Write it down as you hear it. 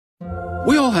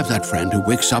We all have that friend who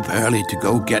wakes up early to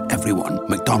go get everyone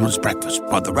McDonald's breakfast,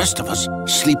 while the rest of us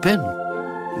sleep in.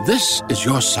 This is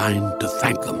your sign to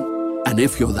thank them. And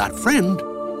if you're that friend,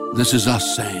 this is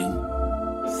us saying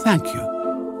thank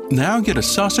you. Now get a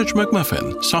sausage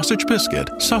McMuffin, sausage biscuit,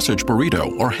 sausage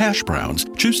burrito, or hash browns.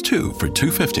 Choose 2 for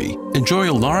 $2.50. Enjoy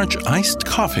a large iced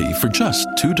coffee for just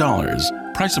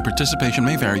 $2. Price and participation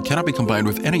may vary. Cannot be combined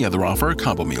with any other offer or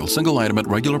combo meal. Single item at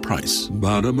regular price.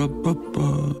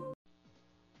 Ba-da-ba-ba-ba.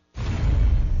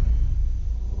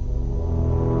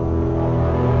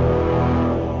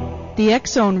 The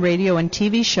X-Zone radio and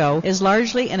TV show is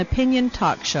largely an opinion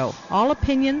talk show. All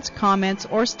opinions, comments,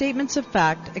 or statements of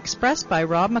fact expressed by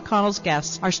Rob McConnell's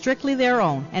guests are strictly their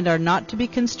own and are not to be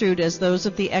construed as those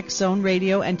of the X-Zone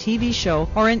radio and TV show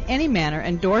or in any manner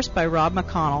endorsed by Rob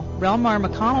McConnell, Relmar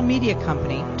McConnell Media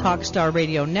Company, Talkstar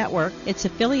Radio Network, its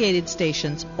affiliated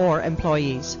stations, or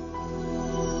employees.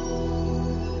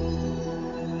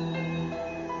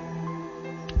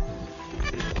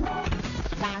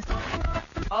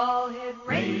 All Hit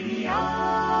Radio.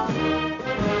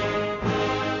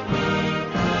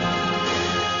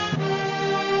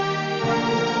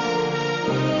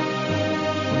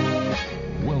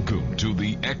 Welcome to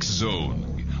the X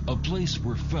Zone, a place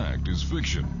where fact is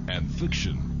fiction and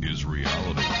fiction is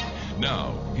reality.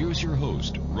 Now, here's your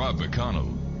host, Rob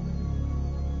McConnell.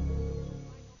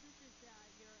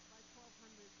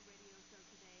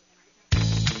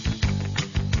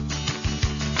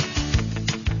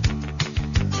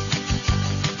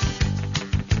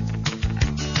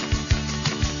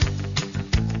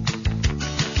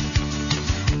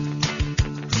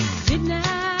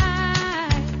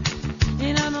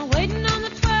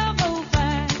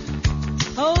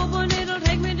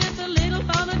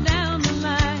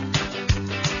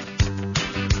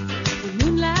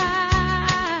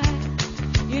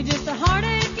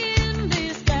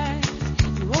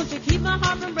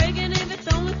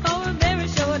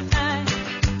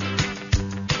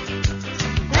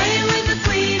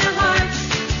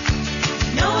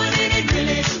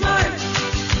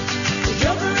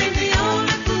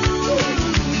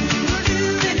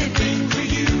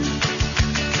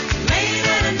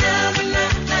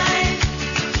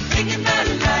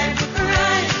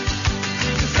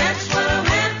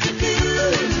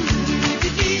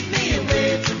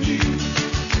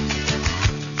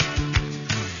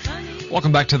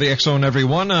 Welcome back to the X-Zone,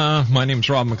 everyone. My name's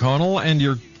Rob McConnell, and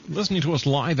you're listening to us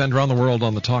live and around the world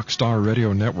on the Talkstar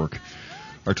Radio Network.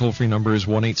 Our toll-free number is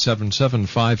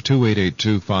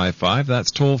 1-877-528-8255.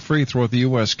 That's toll-free throughout the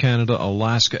U.S., Canada,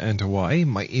 Alaska, and Hawaii.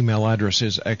 My email address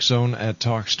is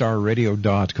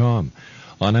xzone@talkstarradio.com.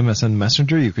 On MSN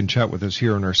Messenger, you can chat with us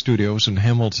here in our studios in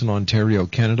Hamilton, Ontario,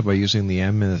 Canada, by using the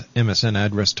MSN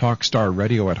address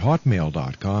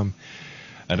talkstarradio@hotmail.com.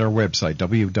 At our website,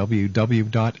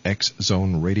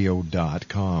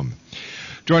 www.xzoneradio.com.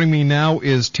 Joining me now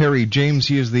is Terry James.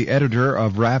 He is the editor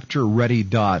of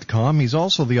RaptureReady.com. He's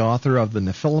also the author of the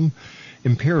Nephilim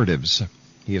Imperatives.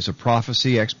 He is a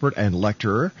prophecy expert and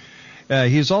lecturer.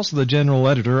 He is also the general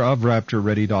editor of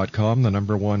RaptureReady.com, the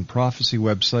 #1 prophecy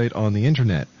website on the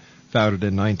Internet. Founded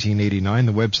in 1989,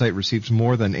 the website receives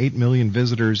more than 8 million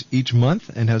visitors each month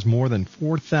and has more than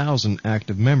 4,000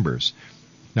 active members.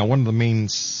 Now, one of the main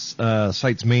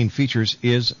site's main features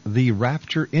is the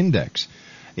Rapture Index,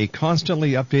 a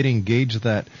constantly updating gauge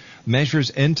that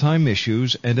measures end-time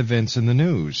issues and events in the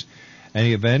news.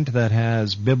 Any event that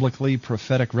has biblically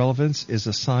prophetic relevance is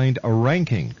assigned a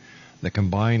ranking. The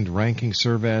combined rankings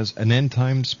serve as an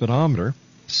end-time speedometer,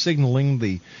 signaling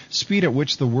the speed at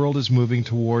which the world is moving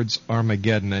towards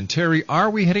Armageddon. And Terry, are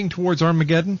we heading towards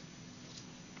Armageddon?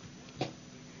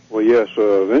 Well, yes,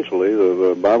 eventually.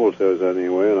 The Bible says that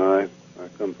anyway, and I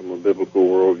come from a biblical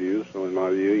worldview, so in my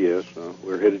view, yes,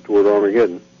 we're headed toward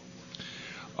Armageddon.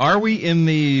 Are we in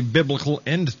the biblical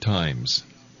end times?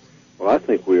 Well, I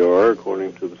think we are,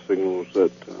 according to the signals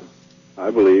that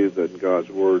I believe that God's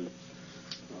Word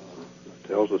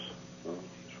tells us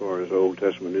as far as Old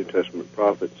Testament, New Testament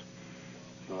prophets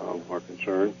are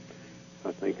concerned.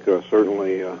 I think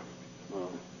certainly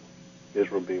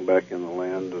Israel being back in the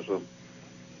land as a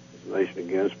nation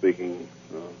again, speaking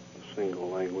a single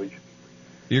language.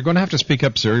 You're going to have to speak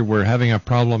up, sir. We're having a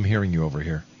problem hearing you over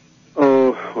here.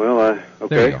 Oh, well,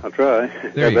 okay, I'll try.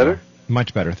 There you better? Go.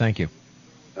 Much better, thank you.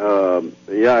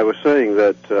 Yeah, I was saying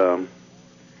that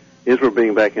Israel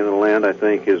being back in the land, I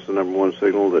think, is the #1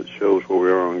 signal that shows where we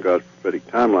are on God's prophetic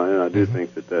timeline, and I do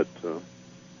think that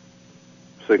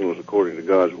signals, according to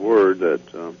God's Word, that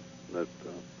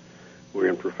we're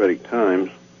in prophetic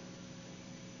times.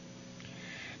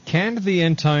 Can the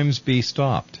end times be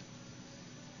stopped?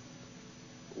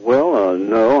 Well, Well,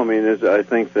 no. I mean, I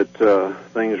think that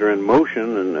things are in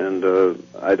motion, and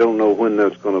I don't know when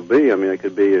that's going to be. I mean, it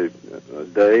could be a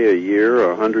day, a year, or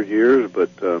 100 years, but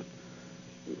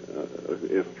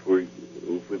if we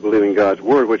believe in God's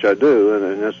Word, which I do,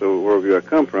 and that's the worldview I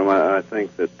come from, I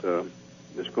think that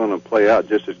it's going to play out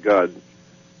just as God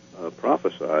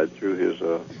prophesied through His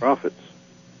prophets.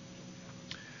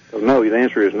 So, no, the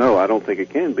answer is no. I don't think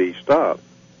it can be stopped.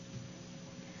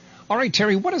 All right,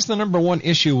 Terry, what is the number one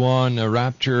issue on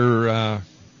Rapture,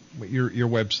 your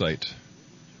website?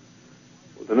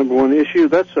 The number one issue?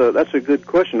 That's a good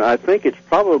question. I think it's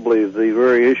probably the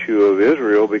very issue of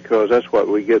Israel, because that's what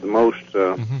we get most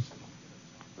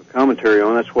commentary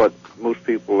on. That's what most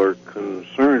people are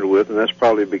concerned with, and that's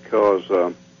probably because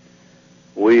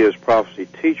we as prophecy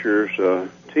teachers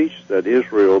teach that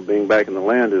Israel being back in the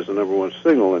land is the number one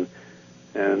signal,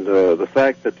 and the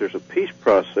fact that there's a peace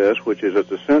process, which is at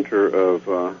the center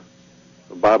of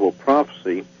Bible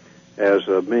prophecy, as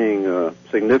being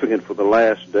significant for the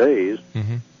last days,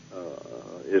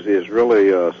 is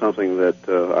really something that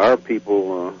our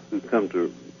people who come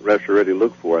to Rapture Ready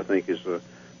look for. I think is the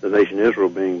nation Israel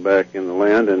being back in the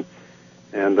land,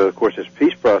 and of course this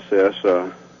peace process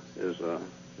is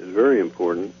very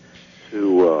important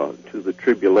to the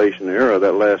tribulation era.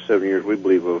 That last 7 years, we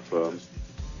believe, of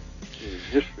in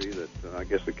history that I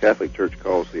guess the Catholic Church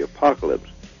calls the apocalypse.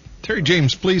 Terry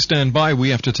James, please stand by. We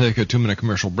have to take a 2-minute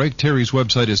commercial break. Terry's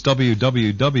website is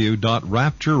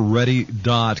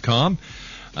www.raptureready.com,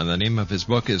 and the name of his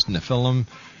book is Nephilim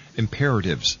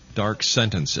Imperatives, Dark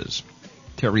Sentences.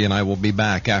 Terry and I will be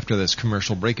back after this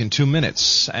commercial break in 2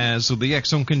 minutes as the X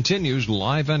Zone continues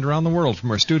live and around the world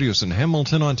from our studios in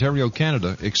Hamilton, Ontario,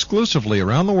 Canada, exclusively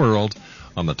around the world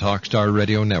on the Talkstar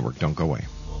Radio Network. Don't go away.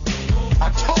 I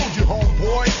told you,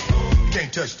 homeboy, you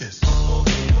can't touch this.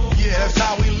 Yeah, that's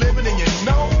how we living, and you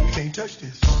know you can't touch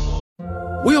this.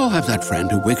 We all have that friend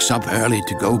who wakes up early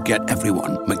to go get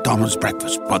everyone McDonald's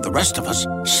breakfast, while the rest of us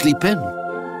sleep in.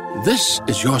 This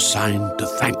is your sign to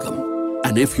thank them.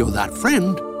 And if you're that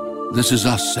friend, this is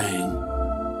us saying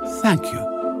thank you.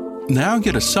 Now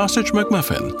get a sausage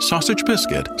McMuffin, sausage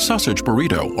biscuit, sausage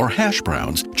burrito, or hash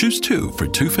browns. Choose 2 for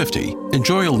 $2.50.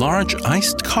 Enjoy a large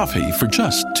iced coffee for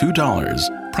just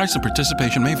 $2. Price and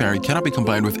participation may vary. Cannot be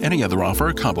combined with any other offer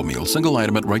or combo meal. Single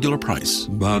item at regular price.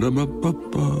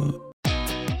 Ba-da-ba-ba-ba.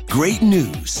 Great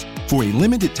news. For a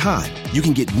limited time, you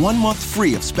can get 1 month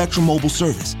free of Spectrum Mobile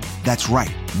service. That's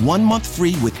right, 1 month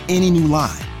free with any new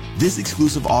line. This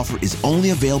exclusive offer is only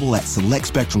available at select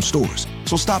Spectrum stores,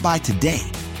 so stop by today.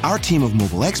 Our team of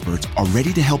mobile experts are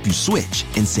ready to help you switch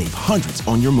and save hundreds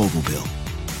on your mobile bill.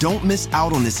 Don't miss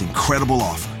out on this incredible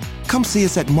offer. Come see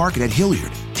us at Market at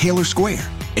Hilliard, Taylor Square,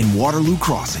 and Waterloo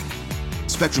Crossing.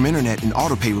 Spectrum Internet and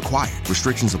autopay required.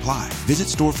 Restrictions apply. Visit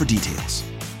store for details.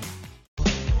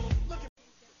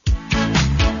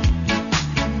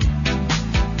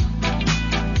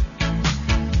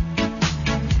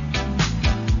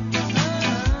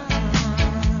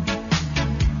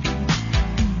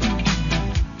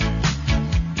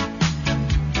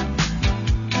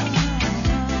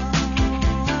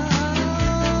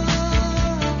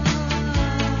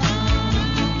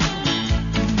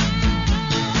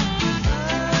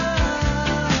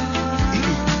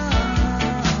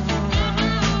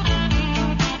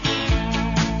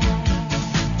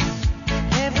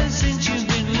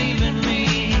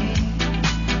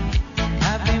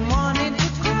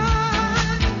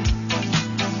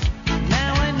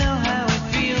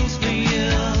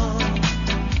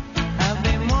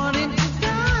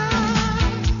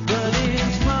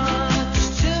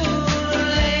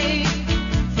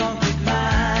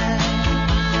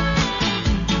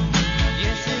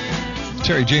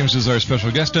 Terry James is our special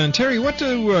guest. And Terry, what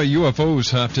do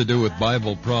UFOs have to do with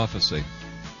Bible prophecy?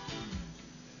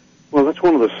 Well, that's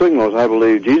one of the signals, I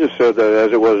believe. Jesus said that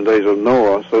as it was in the days of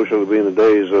Noah, so shall it be in the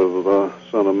days of the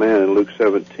Son of Man in Luke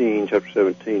 17, chapter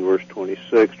 17, verse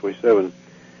 26, 27.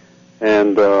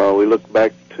 And we look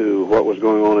back to what was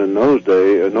going on in Noah's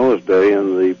day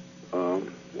in the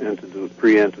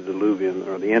pre-antediluvian,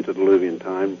 or the antediluvian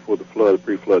time, before the flood,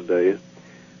 pre-flood days.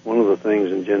 One of the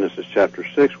things in Genesis chapter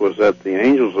 6 was that the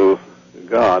angels of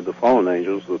God, the fallen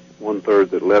angels, the one-third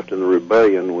that left in the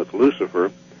rebellion with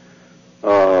Lucifer,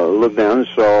 looked down and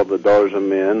saw the daughters of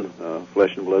men,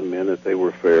 flesh and blood men, that they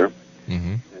were fair.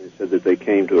 Mm-hmm. And it said that they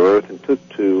came to earth and took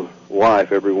to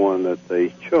wife everyone that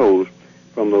they chose.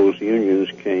 From those unions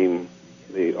came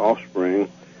the offspring,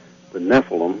 the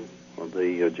Nephilim, or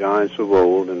the giants of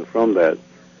old, and from that,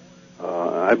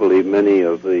 I believe many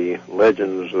of the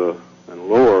legends and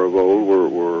lore of old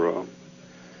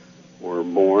were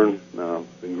born, the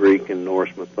Greek and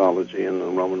Norse mythology and the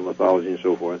Roman mythology and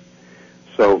so forth.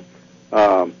 So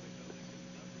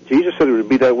Jesus said it would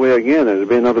be that way again. There would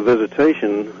be another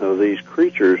visitation of these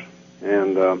creatures.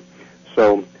 And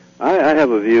so I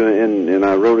have a view, and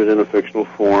I wrote it in a fictional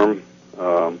form,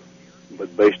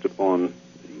 but based upon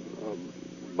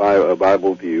a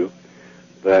Bible view,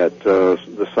 that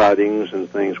the sightings and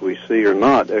things we see are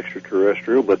not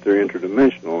extraterrestrial, but they're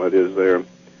interdimensional. That is, they're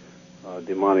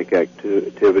demonic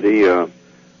activity to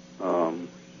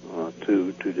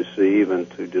deceive and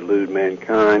to delude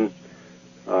mankind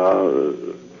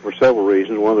for several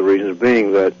reasons. One of the reasons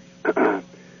being that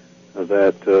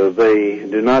they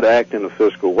do not act in a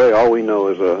physical way. All we know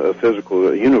is a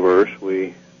physical universe.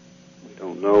 We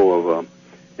don't know of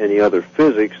any other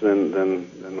physics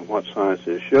than what science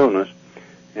has shown us.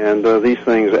 And these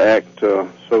things act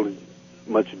so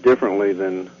much differently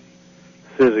than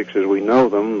physics as we know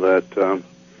them that,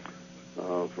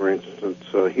 for instance,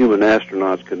 human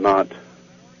astronauts could not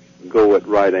go at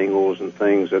right angles and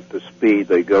things at the speed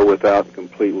they go without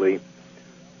completely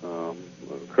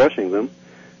crushing them.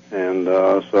 And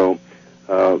so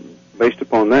based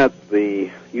upon that, the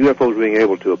UFOs being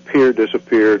able to appear,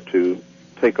 disappear, to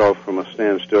take off from a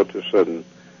standstill to a sudden,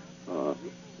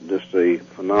 just a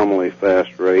phenomenally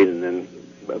fast rate, and then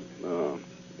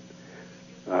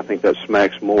I think that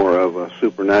smacks more of a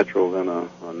supernatural than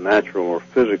a natural or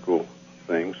physical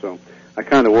thing. So I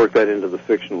kind of work that into the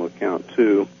fictional account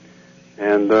too,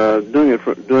 and doing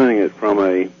it from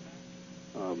a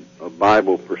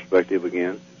Bible perspective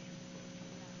again.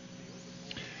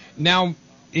 Now,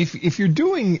 if you're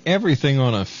doing everything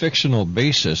on a fictional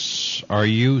basis, are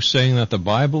you saying that the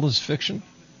Bible is fiction?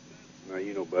 No,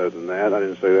 you know better than that. I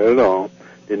didn't say that at all.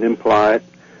 Didn't imply it.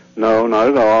 No, not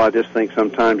at all. I just think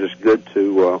sometimes it's good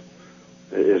to,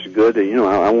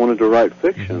 I wanted to write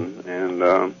fiction,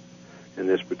 and in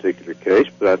this particular case,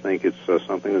 but I think it's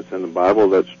something that's in the Bible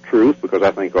that's truth, because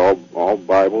I think all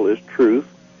Bible is truth,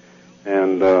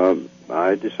 and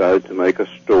I decided to make a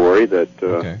story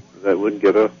that that would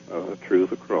get a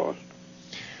truth across.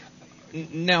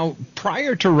 Now,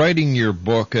 prior to writing your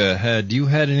book, had you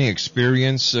had any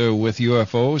experience with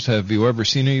UFOs? Have you ever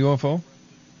seen a UFO?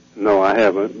 No, I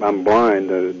haven't. I'm blind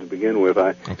to begin with.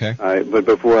 Okay. But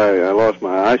before I lost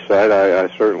my eyesight, I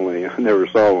certainly never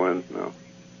saw one. No.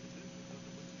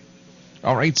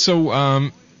 All right.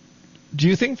 So, do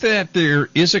you think that there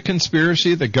is a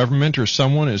conspiracy, the government or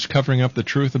someone is covering up the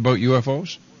truth about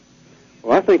UFOs?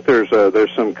 Well, I think there's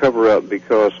some cover-up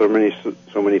because so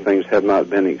many things have not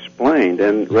been explained,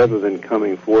 and rather than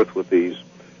coming forth with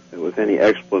any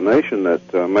explanation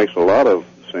that makes a lot of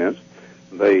sense,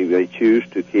 they choose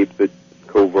to keep it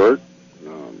covert,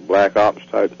 black ops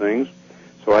type things.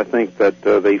 So I think that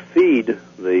they feed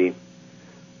the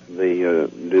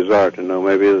desire to know,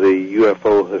 maybe the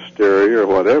UFO hysteria or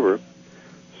whatever.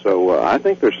 So I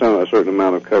think there's a certain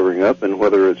amount of covering up, and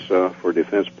whether it's for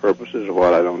defense purposes or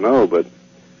what, I don't know, but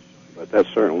that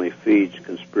certainly feeds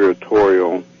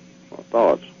conspiratorial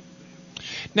thoughts.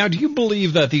 Now, do you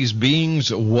believe that these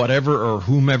beings, whatever or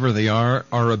whomever they are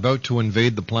about to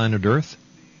invade the planet Earth?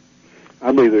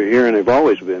 I believe they're here, and they've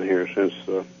always been here since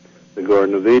the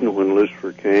Garden of Eden, when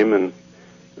Lucifer came and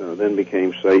then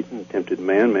became Satan, tempted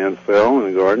man. Man fell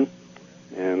in the garden,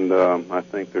 and I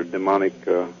think they're demonic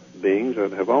beings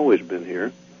that have always been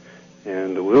here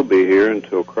and will be here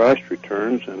until Christ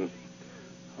returns, and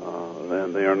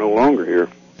then they are no longer here.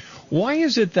 Why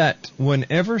is it that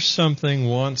whenever something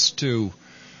wants to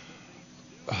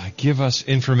give us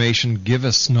information, give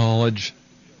us knowledge,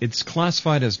 it's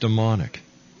classified as demonic?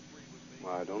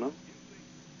 I don't know.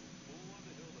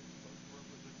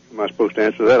 Am I supposed to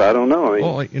answer that? I don't know. I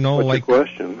mean, what's your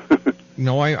question?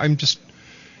 I'm just...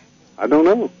 I don't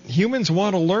know. Humans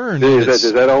want to learn.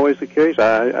 Is that always the case?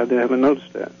 I haven't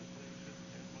noticed that.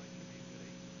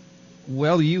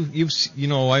 Well,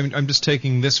 I'm just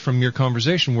taking this from your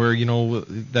conversation, where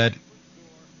that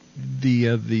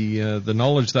the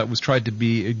knowledge that was tried to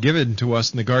be given to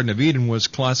us in the Garden of Eden was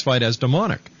classified as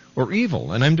demonic or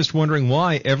evil, and I'm just wondering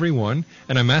why everyone,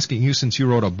 and I'm asking you since you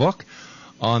wrote a book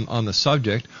on the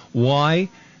subject, why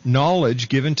knowledge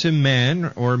given to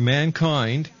man or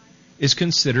mankind is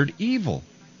considered evil.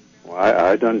 Well,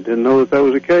 I didn't know that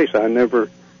was the case. I never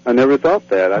thought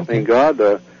that. I think God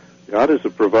is the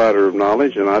provider of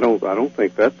knowledge, and I don't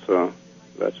think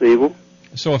that's evil.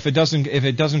 So if it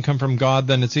doesn't come from God,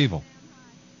 then it's evil.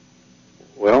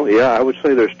 Well, yeah, I would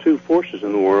say there's two forces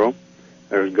in the world.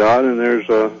 There's God and there's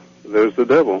the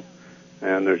devil,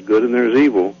 and there's good and there's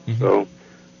evil. Mm-hmm. So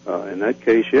in that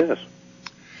case, yes.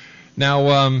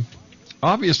 Now,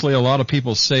 obviously a lot of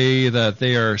people say that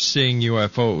they are seeing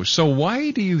UFOs. So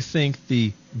why do you think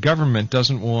the government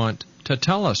doesn't want to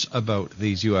tell us about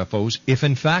these UFOs if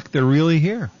in fact they're really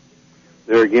here?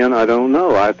 There again, I don't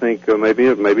know. I think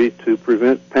maybe to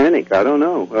prevent panic. I don't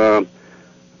know.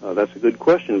 That's a good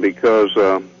question, because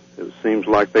it seems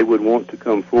like they would want to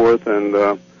come forth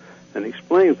and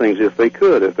explain things if they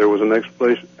could, if there was an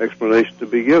explanation to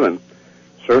be given.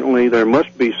 Certainly there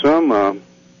must be some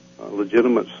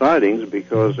legitimate sightings,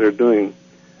 because they're doing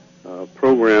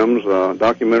programs,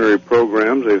 documentary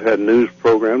programs. They've had news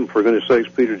programs. For goodness sakes,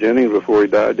 Peter Jennings, before he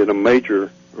died, did a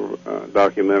major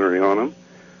documentary on them.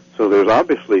 So there's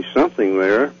obviously something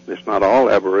there. It's not all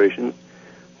aberration.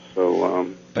 So,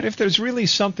 but if there's really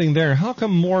something there, how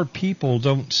come more people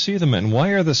don't see them, and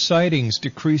why are the sightings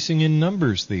decreasing in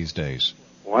numbers these days?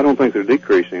 Well, I don't think they're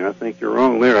decreasing. I think you're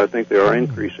wrong there. I think they are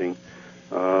increasing.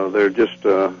 They're just,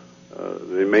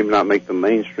 they may not make the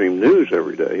mainstream news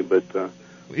every day, but...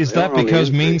 Is that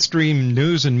because mainstream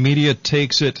news and media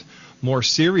takes it more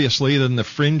seriously than the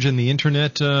fringe and the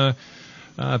Internet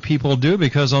people do?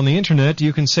 Because on the Internet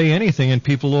you can say anything and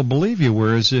people will believe you,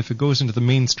 whereas if it goes into the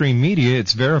mainstream media,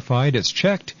 it's verified, it's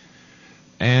checked,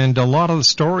 and a lot of the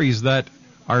stories that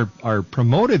are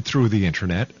promoted through the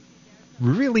Internet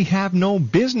really have no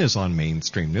business on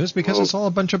mainstream news, because it's all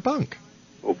a bunch of bunk.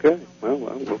 Okay, well,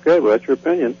 that's your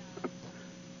opinion.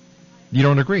 You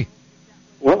don't agree?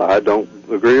 Well, I don't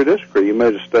agree or disagree. You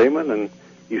made a statement and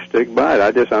you stick by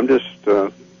it. I'm just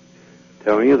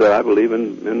telling you that I believe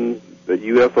in that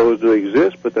UFOs do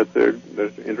exist, but that they're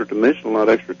interdimensional, not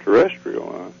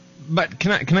extraterrestrial. But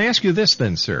can I ask you this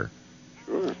then, sir?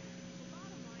 Sure.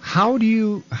 How do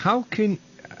you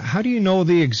know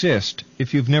they exist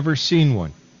if you've never seen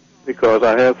one? Because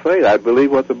I have faith. I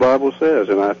believe what the Bible says,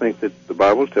 and I think that the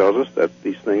Bible tells us that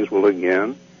these things will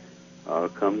again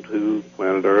come to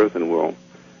planet Earth and will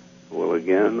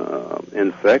again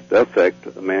affect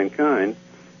mankind.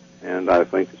 And I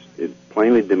think it's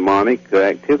plainly demonic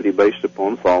activity based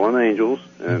upon fallen angels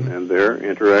and their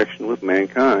interaction with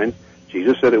mankind.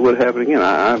 Jesus said it would happen again.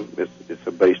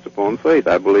 It's based upon faith.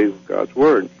 I believe God's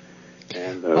word.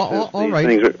 And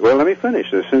let me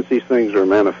finish. Since these things are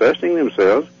manifesting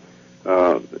themselves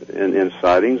in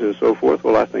sightings and so forth,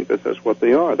 well, I think that's what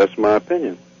they are. That's my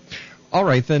opinion. All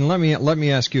right, then let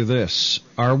me ask you this.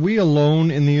 Are we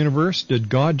alone in the universe? Did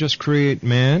God just create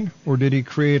man, or did he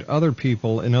create other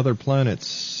people in other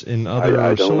planets, in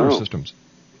other solar systems?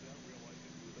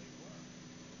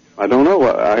 I don't know.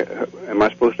 Am I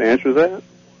supposed to answer that?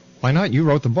 Why not? You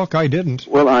wrote the book. I didn't.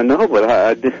 Well, I know, but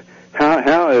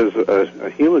how is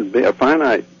a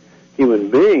finite human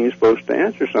being supposed to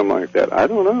answer something like that? I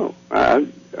don't know.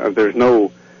 There's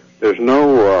no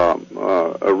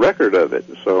a record of it,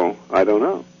 so I don't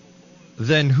know.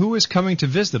 Then who is coming to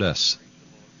visit us?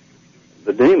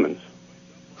 The demons.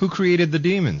 Who created the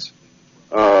demons?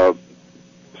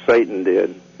 Satan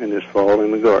did in his fall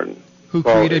in the garden. Who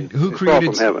created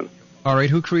from heaven? All right,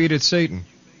 who created Satan?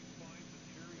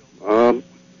 God.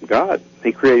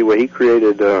 He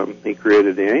created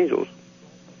the angels.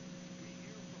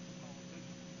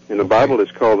 In the Bible,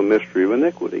 it's called the mystery of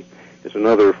iniquity. It's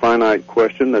another finite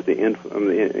question that the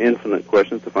infinite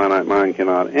questions the finite mind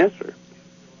cannot answer.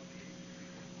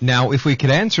 Now, if we could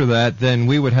answer that, then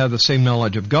we would have the same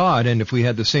knowledge of God, and if we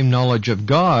had the same knowledge of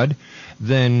God,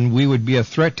 then we would be a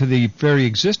threat to the very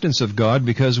existence of God,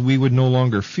 because we would no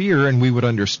longer fear and we would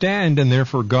understand, and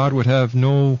therefore God would have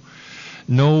no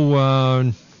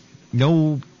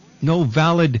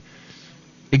valid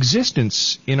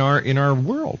existence in our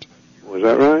world. Was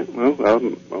that right?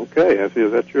 Well, okay. If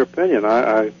that's your opinion,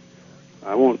 I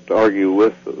won't argue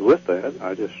with that.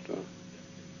 I just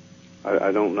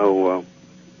I don't know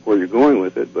where you're going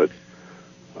with it, but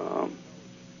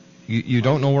you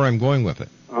don't know where I'm going with it.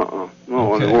 No.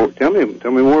 Okay. Tell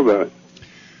me more about it.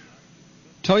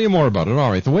 Tell you more about it.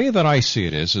 All right. The way that I see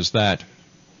it is that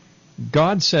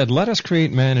God said, "Let us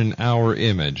create man in our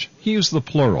image." He used the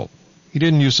plural. He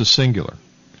didn't use the singular.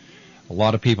 A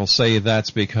lot of people say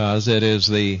that's because it is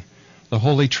the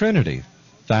Holy Trinity.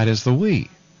 That is the we.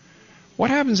 What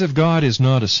happens if God is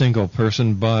not a single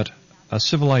person, but a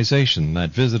civilization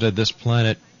that visited this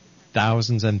planet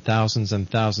thousands and thousands and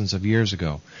thousands of years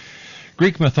ago?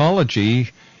 Greek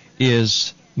mythology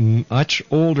is much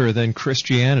older than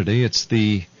Christianity. It's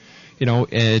it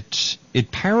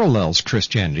parallels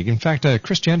Christianity. In fact,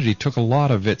 Christianity took a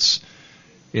lot of its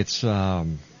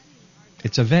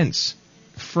events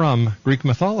from Greek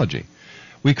mythology.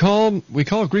 We call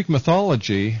Greek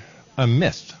mythology a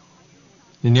myth,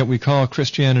 and yet we call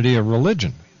Christianity a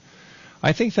religion.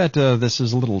 I think that this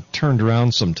is a little turned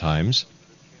around sometimes.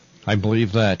 I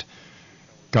believe that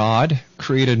God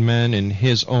created man in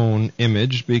his own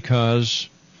image because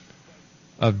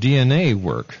of DNA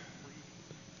work.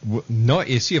 No,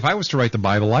 you see, if I was to write the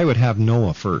Bible, I would have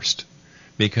Noah first,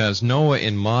 because Noah,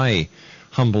 in my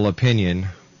humble opinion,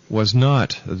 was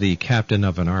not the captain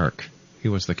of an ark. He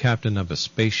was the captain of a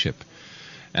spaceship.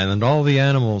 And then all the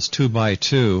animals, 2 by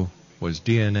 2, was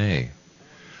DNA.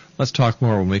 Let's talk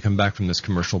more when we come back from this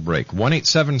commercial break.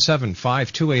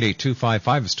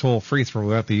 1-877-528-8255 is toll-free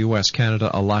throughout the U.S., Canada,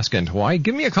 Alaska, and Hawaii.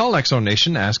 Give me a call, Exo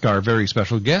Nation. Ask our very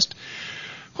special guest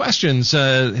questions.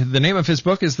 The name of his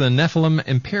book is The Nephilim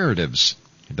Imperatives.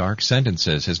 Dark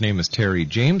Sentences. His name is Terry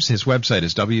James. His website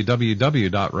is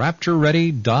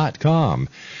www.raptureready.com.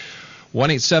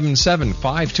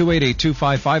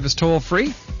 1-877-528-8255 is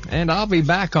toll-free. And I'll be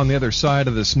back on the other side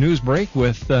of this news break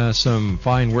with some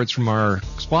fine words from our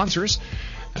sponsors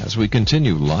as we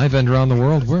continue live and around the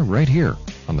world. We're right here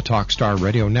on the Talkstar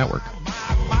Radio Network.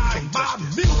 My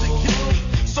music hits me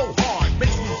so hard,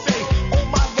 makes me say, oh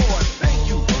my Lord, thank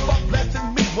you for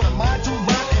blessing me. What am I to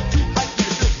rhyme and do like you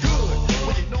feel good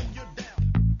when you know you're down?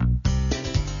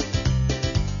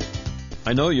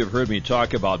 I know you've heard me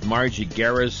talk about Margie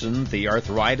Garrison, the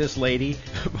arthritis lady,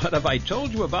 but have I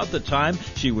told you about the time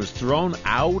she was thrown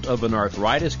out of an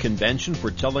arthritis convention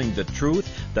for telling the truth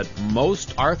that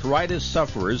most arthritis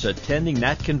sufferers attending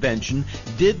that convention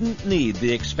didn't need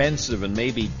the expensive and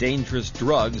maybe dangerous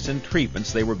drugs and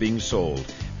treatments they were being sold?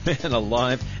 Man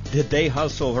alive, did they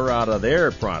hustle her out of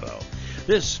there pronto.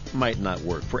 This might not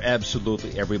work for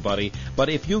absolutely everybody, but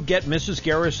if you get Mrs.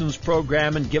 Garrison's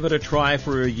program and give it a try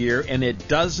for a year and it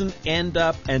doesn't end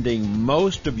up ending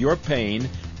most of your pain,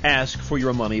 ask for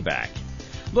your money back.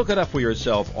 Look it up for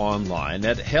yourself online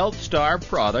at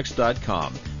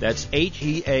healthstarproducts.com. That's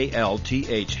HEALTH,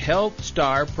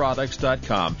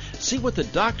 healthstarproducts.com. See what the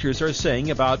doctors are saying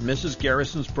about Mrs.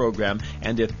 Garrison's program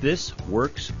and if this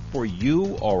works for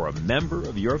you or a member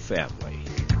of your family.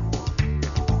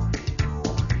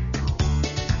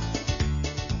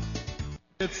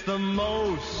 It's the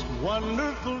most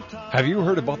wonderful time. Have you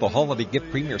heard about the holiday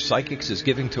gift Premier Psychics is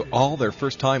giving to all their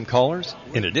first-time callers?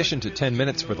 In addition to 10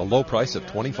 minutes for the low price of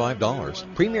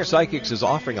 $25, Premier Psychics is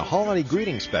offering a holiday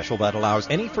greeting special that allows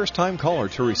any first-time caller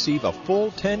to receive a full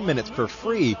 10 minutes for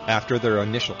free after their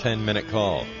initial 10-minute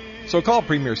call. So call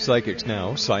Premier Psychics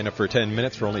now, sign up for 10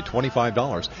 minutes for only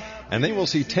 $25, and then you will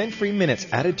see 10 free minutes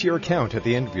added to your account at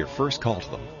the end of your first call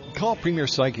to them. Call Premier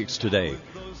Psychics today.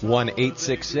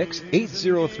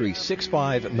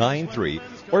 1-866-803-6593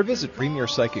 or visit Premier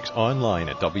Psychics online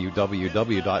at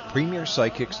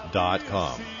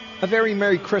www.premierpsychics.com. A very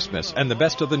Merry Christmas and the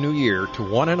best of the new year to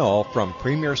one and all from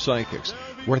Premier Psychics,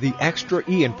 where the extra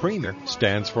E in Premier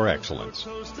stands for excellence.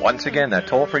 Once again, that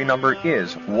toll-free number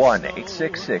is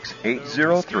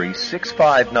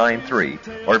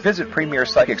 1-866-803-6593 or visit Premier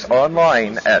Psychics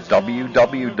online at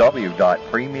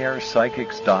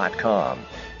www.premierpsychics.com.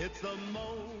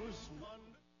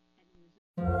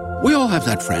 We all have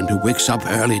that friend who wakes up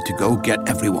early to go get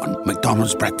everyone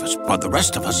McDonald's breakfast while the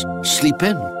rest of us sleep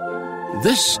in.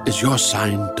 This is your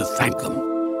sign to thank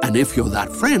them. And if you're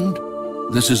that friend,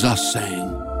 this is us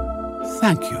saying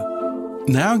thank you.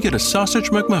 Now get a sausage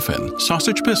McMuffin,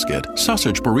 sausage biscuit,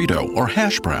 sausage burrito, or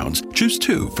hash browns. Choose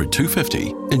 2 for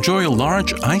 $2.50. Enjoy a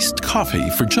large iced coffee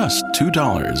for just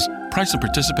 $2. Price and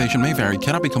participation may vary.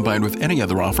 Cannot be combined with any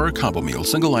other offer or combo meal.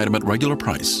 Single item at regular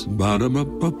price.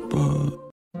 Ba-da-ba-ba-ba.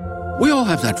 We all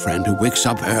have that friend who wakes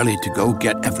up early to go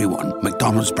get everyone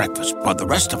McDonald's breakfast while the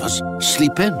rest of us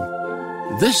sleep in.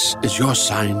 This is your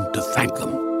sign to thank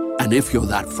them. And if you're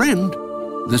that friend,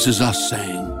 this is us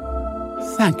saying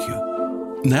thank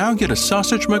you. Now get a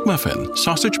sausage McMuffin,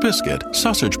 sausage biscuit,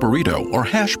 sausage burrito, or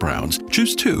hash browns.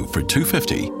 Choose 2 for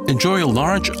 $2.50. Enjoy a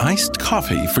large iced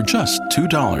coffee for just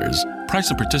 $2. Price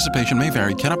and participation may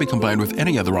vary. Cannot be combined with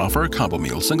any other offer or combo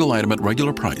meal. Single item at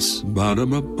regular price.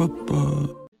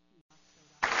 Ba-da-ba-ba-ba.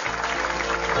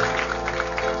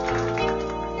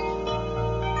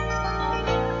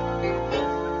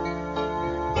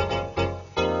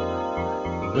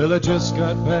 Well, I just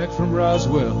got back from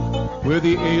Roswell, where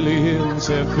the aliens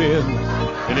have been.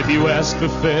 And if you ask the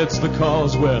feds the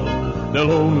cause, well,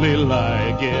 they'll only lie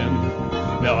again.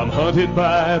 Now I'm hunted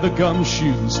by the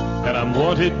gumshoes, and I'm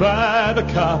wanted by the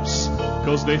cops,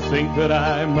 'cause they think that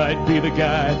I might be the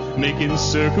guy making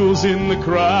circles in the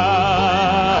crops.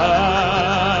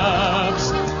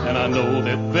 And I know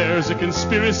that there's a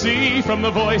conspiracy from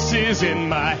the voices in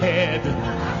my head.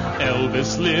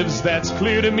 Elvis lives, that's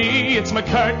clear to me. It's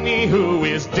McCartney who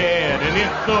is dead. And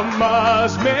if the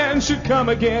Mars men should come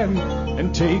again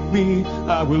and take me,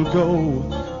 I will go.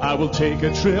 I will take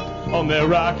a trip on their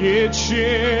rocket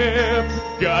ship.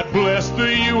 God bless the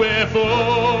UFO.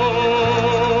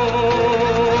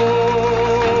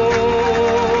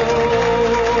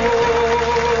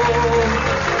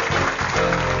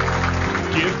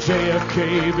 Give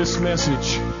JFK this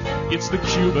message. It's the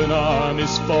Cuban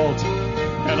Army's fault.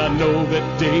 And I know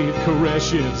that Dave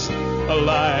Koresh is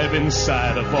alive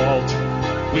inside a vault.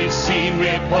 We've seen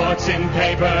reports in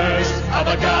papers of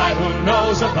a guy who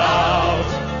knows about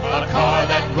a car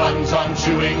that runs on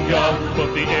chewing gum,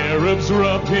 but the Arabs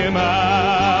rubbed him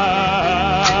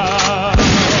out.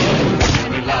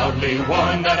 We loudly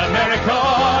warn that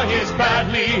America is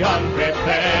badly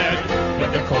unprepared.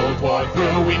 With the Cold War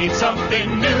through, we need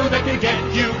something new that can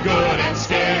get you good and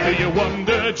scared. Do you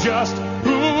wonder just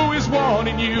who is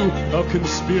warning you of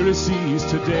conspiracies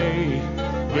today?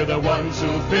 We're the ones who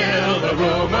fill the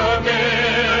rumor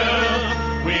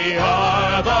mill. We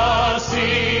are the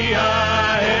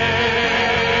CIA.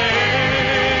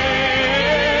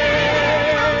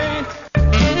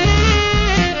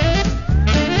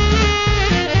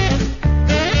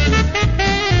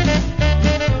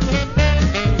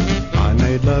 I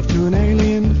made love to an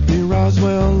alien near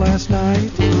Roswell last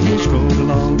night. We strolled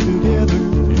along together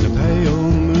in the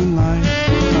pale moonlight.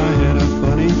 I had a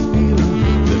funny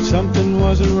feeling that something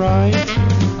wasn't right.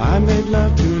 I made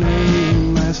love to an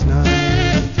alien last night.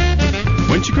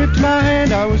 When she gripped my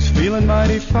hand, I was feeling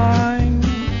mighty fine.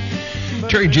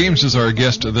 Terry James is our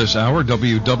guest this hour,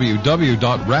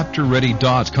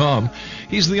 www.raptorready.com.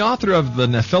 He's the author of the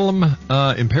Nephilim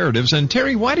Imperatives. And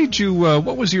Terry, why did you?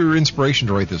 What was your inspiration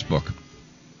to write this book?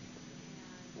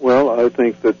 Well, I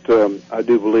think that I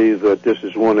do believe that this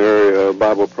is one area of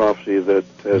Bible prophecy that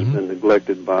has been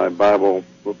neglected by Bible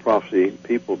prophecy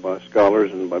people, by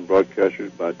scholars and by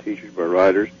broadcasters, by teachers, by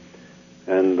writers.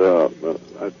 And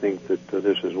I think that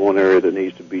this is one area that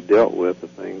needs to be dealt with,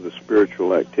 the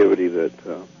spiritual activity that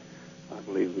I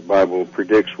believe the Bible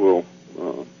predicts will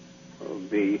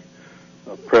be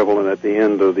prevalent at the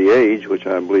end of the age, which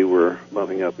I believe we're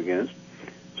bumping up against.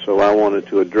 So I wanted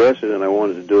to address it, and I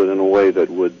wanted to do it in a way that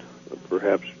would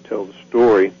perhaps tell the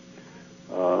story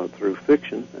through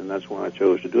fiction, and that's why I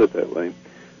chose to do it that way.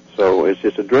 So it's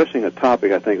just addressing a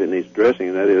topic I think that needs addressing,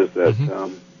 and that is that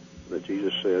that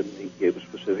Jesus said, he gave a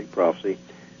specific prophecy,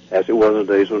 as it was in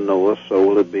the days of Noah, so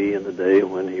will it be in the day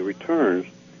when he returns.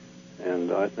 And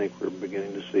I think we're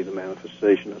beginning to see the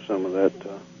manifestation of some of that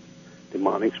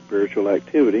demonic spiritual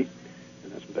activity.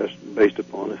 And that's based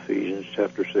upon Ephesians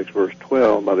chapter 6, verse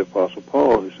 12, by the Apostle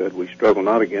Paul, who said, we struggle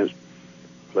not against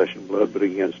flesh and blood, but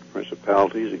against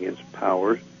principalities, against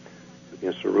powers,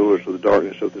 against the rulers of the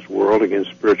darkness of this world,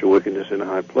 against spiritual wickedness in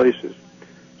high places.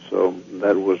 So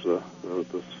that was the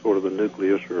sort of the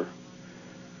nucleus or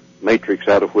matrix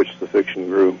out of which the fiction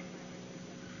grew.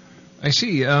 I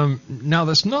see. Now,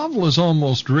 this novel is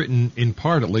almost written, in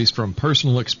part at least, from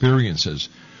personal experiences.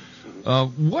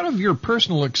 What of your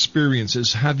personal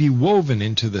experiences have you woven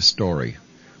into this story?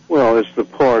 Well, it's the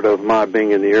part of my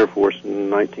being in the Air Force in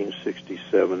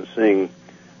 1967, seeing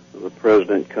the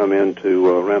President come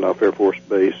into Randolph Air Force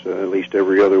Base at least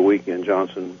every other weekend,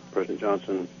 President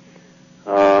Johnson,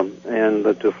 and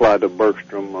to fly to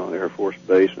Bergstrom Air Force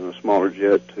Base in a smaller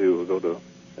jet to go to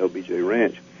LBJ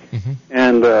Ranch.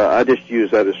 And I just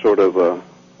use that as sort of a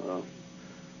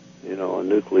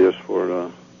nucleus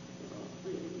for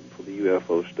the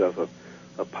UFO stuff.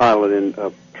 A pilot in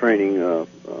training,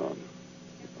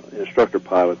 instructor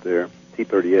pilot there,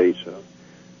 T-38's a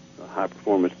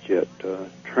high-performance jet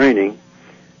training.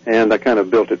 And I kind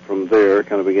of built it from there,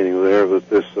 kind of beginning there, with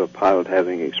this pilot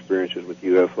having experiences with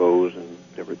UFOs and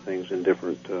different things in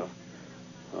different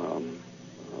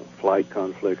flight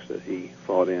conflicts that he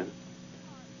fought in.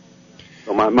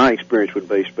 So my experience would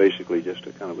base basically just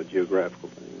a kind of a geographical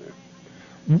thing there.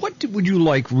 What would you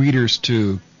like readers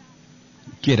to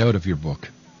get out of your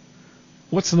book?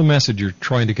 What's the message you're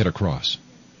trying to get across?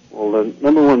 Well, the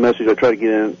number one message I try to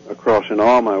get across in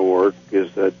all my work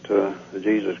is that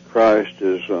Jesus Christ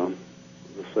is the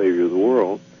Savior of the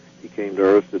world. He came to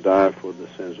earth to die for the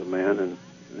sins of man, and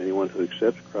anyone who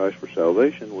accepts Christ for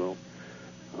salvation will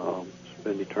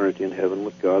spend eternity in heaven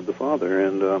with God the Father.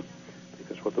 And I think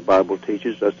that's what the Bible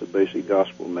teaches. That's the basic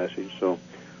gospel message. So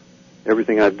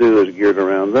everything I do is geared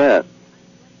around that.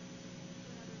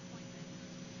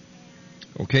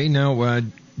 Okay, now,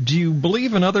 do you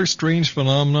believe in other strange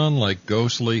phenomenon like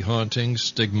ghostly hauntings,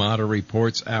 stigmata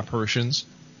reports, apparitions?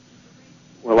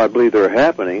 Well, I believe they're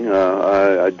happening.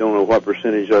 I don't know what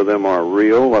percentage of them are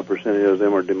real, what percentage of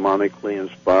them are demonically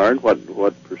inspired,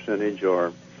 what percentage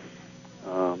are,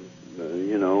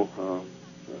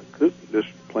 just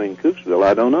plain Kooksville.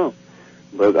 I don't know.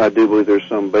 But I do believe there's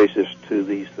some basis to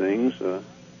these things. I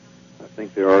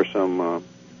think there are some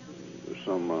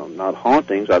not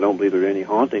hauntings. I don't believe there are any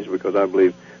hauntings because I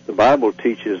believe the Bible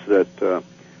teaches that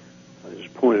it's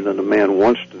appointed unto man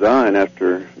once to die, and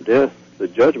after death, the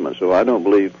judgment. So I don't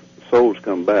believe souls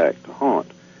come back to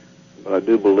haunt. But I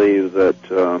do believe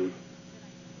that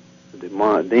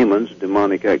demons,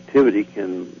 demonic activity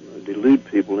can delude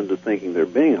people into thinking they're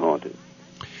being haunted.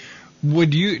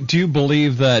 Do you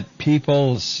believe that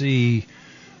people see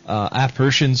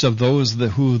apparitions of those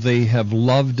who they have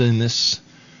loved in this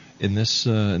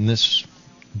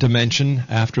dimension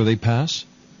after they pass?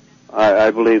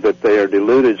 I believe that they are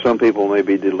deluded. Some people may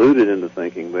be deluded into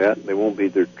thinking that. They won't be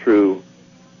their true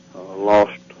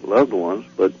lost loved ones,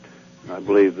 but I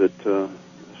believe that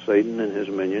Satan and his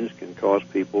minions can cause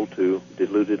people to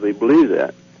deludedly believe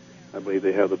that. I believe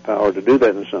they have the power to do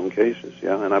that in some cases,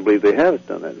 yeah, and I believe they have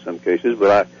done that in some cases,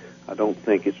 but I don't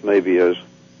think it's maybe as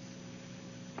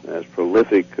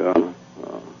prolific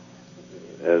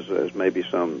as maybe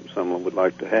someone would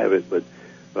like to have it, but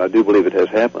I do believe it has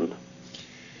happened.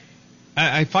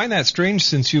 I find that strange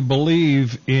since you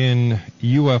believe in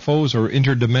UFOs or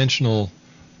interdimensional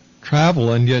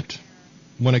travel, and yet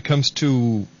when it comes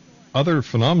to other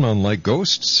phenomenon like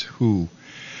ghosts who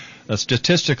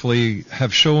statistically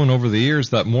have shown over the years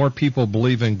that more people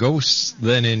believe in ghosts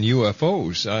than in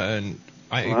UFOs.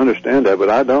 I understand that, but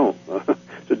I don't.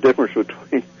 It's a difference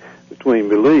between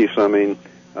beliefs. I mean,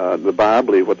 the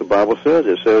Bible, what the Bible says,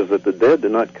 it says that the dead do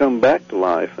not come back to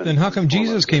life. Then how come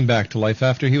Jesus came back to life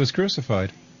after he was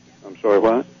crucified? I'm sorry,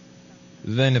 what?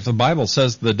 Then if the Bible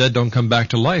says the dead don't come back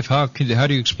to life, how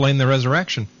do you explain the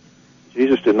resurrection?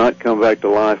 Jesus did not come back to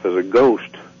life as a ghost.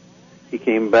 He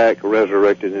came back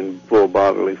resurrected in full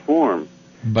bodily form.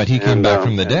 But he came back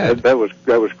from the dead. That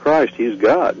was Christ. He's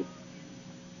God.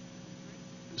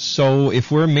 So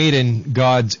if we're made in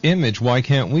God's image, why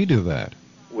can't we do that?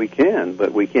 We can,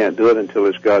 but we can't do it until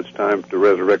it's God's time to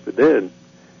resurrect the dead.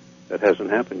 That hasn't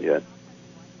happened yet.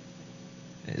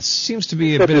 It seems to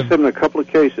be a bit of... in a couple of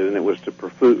cases, and it was to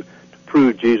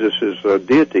prove Jesus'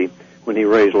 deity when he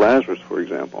raised Lazarus, for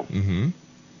example. Mm-hmm.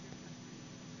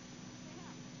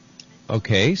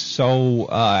 Okay, so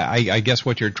I guess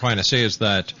what you're trying to say is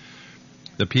that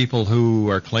the people who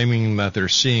are claiming that they're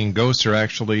seeing ghosts are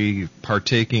actually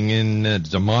partaking in a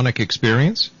demonic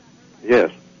experience?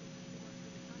 Yes.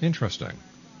 Interesting.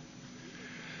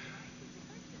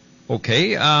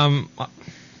 Okay, let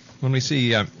me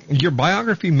see. Your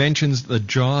biography mentions the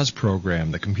JAWS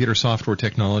program, the computer software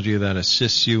technology that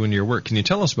assists you in your work. Can you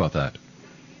tell us about that?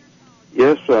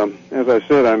 Yes, as I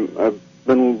said, I've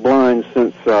been blind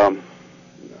since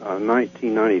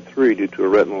 1993 due to a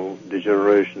retinal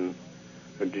degenerative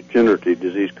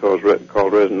disease called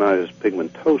retinitis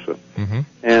pigmentosa. Mm-hmm.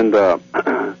 And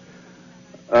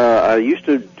I used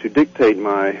to dictate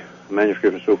my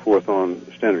manuscript and so forth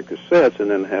on standard cassettes,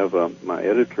 and then have my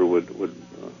editor would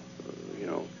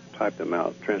type them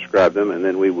out, transcribe them, and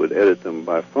then we would edit them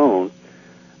by phone.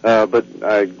 But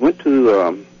I went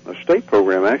to a state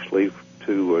program actually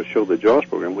to show the JAWS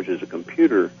program, which is a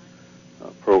computer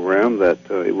program that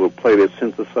it will play that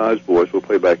synthesized voice, will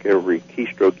play back every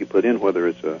keystroke you put in, whether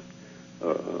it's a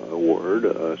word,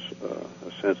 a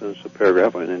sentence, a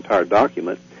paragraph, or an entire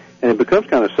document. And it becomes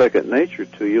kind of second nature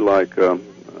to you, like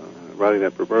riding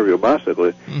that proverbial bicycle.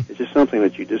 It's just something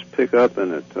that you just pick up,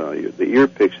 and the ear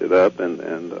picks it up,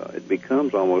 and it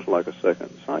becomes almost like a second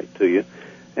sight to you.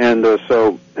 And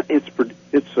so it's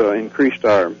increased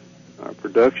our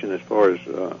production as far as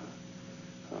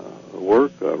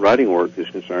writing work is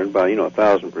concerned by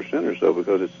 1,000% or so,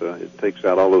 because it takes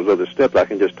out all those other steps. I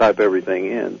can just type everything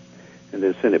in and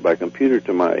then send it by computer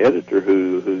to my editor,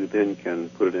 who then can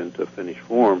put it into finished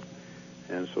form.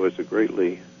 And so it's a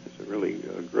really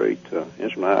great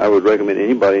instrument. I would recommend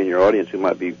anybody in your audience who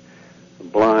might be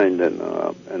blind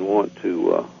and want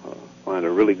to find a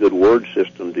really good word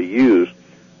system to use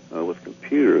with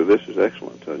computer. This is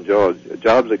excellent.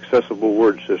 JAWS Accessible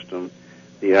Word System.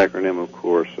 The acronym, of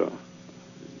course,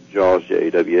 JAWS,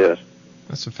 JAWS.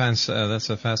 That's a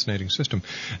fascinating system.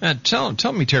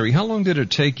 Tell me, Terry, how long did it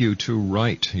take you to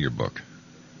write your book?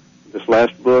 This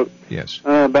last book? Yes.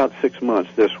 About 6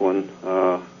 months, this one.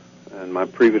 And my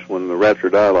previous one, The Rapture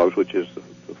Dialogues, which is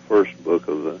the first book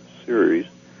of the series.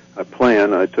 I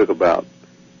took probably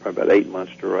about 8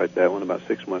 months to write that one, about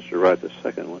 6 months to write the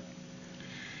second one.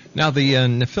 Now, the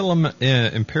Nephilim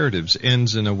Imperatives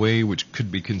ends in a way which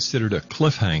could be considered a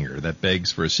cliffhanger that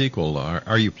begs for a sequel.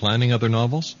 Are you planning other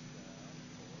novels?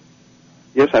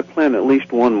 Yes, I plan at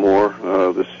least one more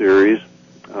of the series,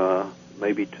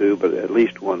 maybe two, but at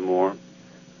least one more.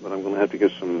 but I'm going to have to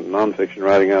get some nonfiction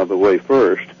writing out of the way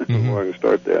first before I can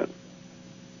start that.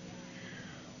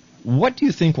 What do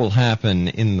you think will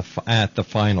happen at the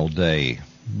final day?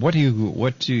 What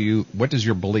does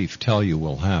your belief tell you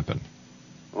will happen?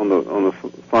 On the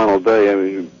final day, I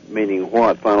mean, meaning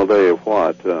what? Final day of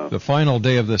what? The final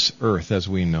day of this earth as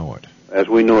we know it. As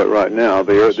we know it right now,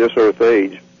 this earth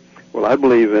age. Well, I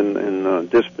believe in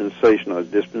dispensational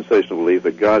belief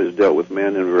that God has dealt with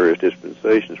man in various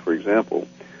dispensations. For example,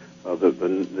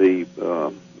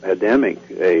 the Adamic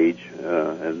age,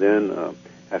 and then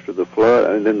after the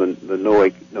flood, and then the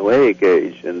Noahic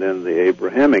age, and then the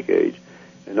Abrahamic age.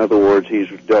 In other words, he's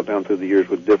dealt down through the years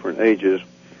with different ages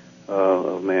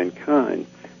of mankind.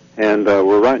 And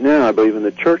we're right now, I believe, in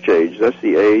the church age. That's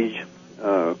the age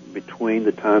between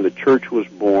the time the church was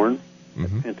born,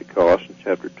 at Pentecost in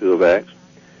chapter 2 of Acts,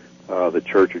 the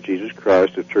Church of Jesus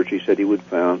Christ, the church he said he would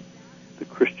found, the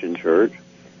Christian church.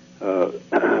 So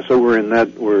we're in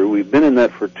that. We've been in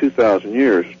that for 2,000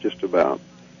 years, just about.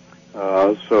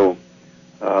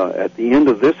 At the end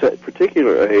of this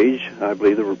particular age, I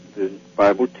believe the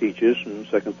Bible teaches in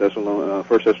 1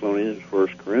 Thessalonians, 1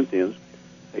 Corinthians,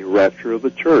 a rapture of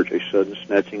the church, a sudden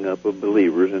snatching up of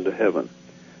believers into heaven.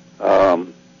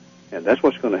 And that's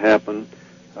what's going to happen.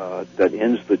 That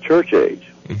ends the church age.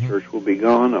 The church will be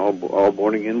gone, all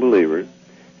born-again believers.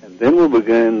 And then we'll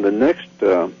begin the next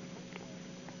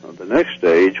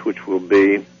stage, which will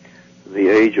be the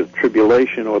age of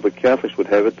tribulation, or the Catholics would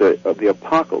have it, of the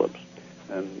apocalypse.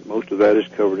 And most of that is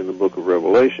covered in the book of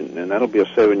Revelation. And that'll be a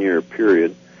 7-year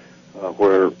period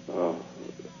where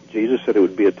Jesus said it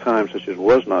would be a time such as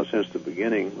was not since the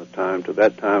beginning, the time to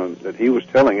that time that he was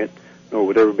telling it, nor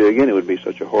would ever be again. It would be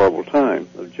such a horrible time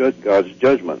of God's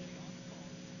judgment.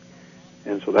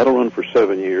 And so that'll run for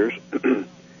 7 years.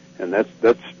 And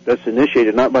that's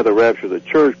initiated not by the rapture of the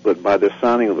church, but by the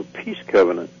signing of the peace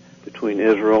covenant between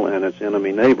Israel and its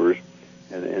enemy neighbors.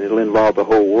 And it'll involve the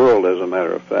whole world, as a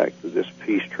matter of fact, this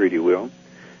peace treaty will.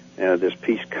 And this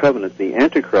peace covenant, the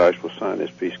Antichrist will sign this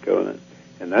peace covenant.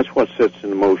 And that's what sets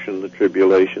in motion the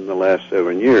tribulation, the last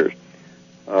 7 years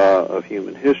of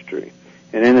human history.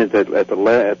 And then at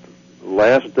the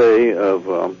last day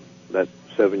of that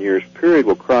 7 years period,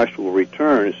 where Christ will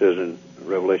return, it says in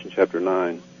Revelation chapter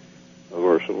 9,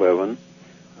 verse 11,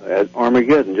 at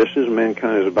Armageddon, just as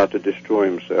mankind is about to destroy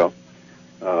himself,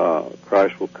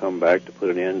 Christ will come back to put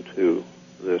an end to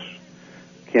this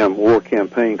war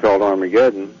campaign called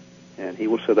Armageddon, and he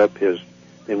will set up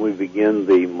then we begin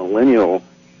the millennial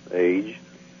age,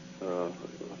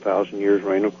 1,000 years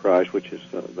reign of Christ, which is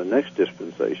the next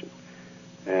dispensation.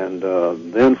 And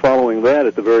then following that,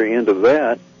 at the very end of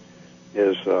that,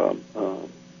 is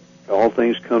all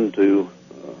things come to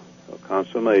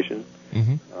consummation.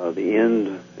 The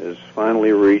end is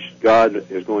finally reached.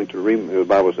 God is going to, the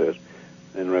Bible says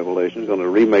in Revelation, is going to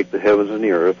remake the heavens and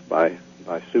the earth by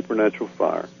supernatural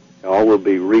fire. All will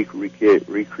be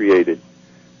recreated,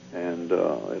 and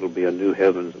it'll be a new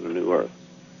heavens and a new earth.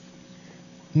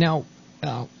 Now,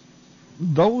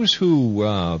 those who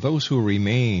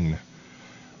remain,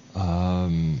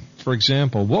 for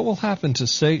example, what will happen to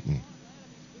Satan?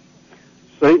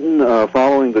 Satan,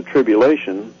 following the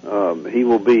tribulation, he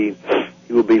will be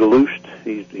loosed.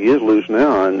 He is loose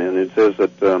now, and it says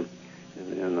that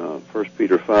in 1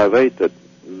 Peter 5:8 that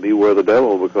beware the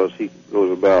devil, because he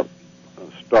goes about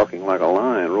stalking like a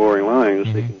lion, roaring lion,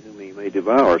 seeking whom he may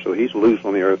devour. So he's loose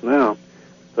on the earth now.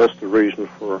 That's the reason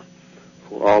for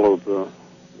all of the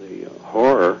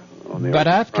horror on the earth. But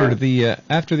after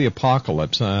the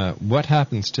apocalypse, what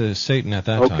happens to Satan at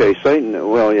that time? Okay, Satan.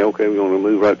 Well, yeah. Okay, we're going to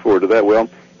move right forward to that. Well,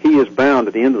 he is bound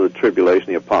at the end of the tribulation,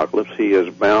 the apocalypse. He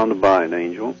is bound by an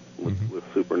angel with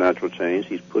supernatural chains.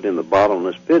 He's put in the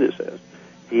bottomless pit, it says.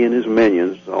 He and his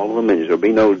minions, all of the minions. There'll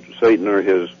be no Satan or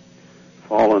his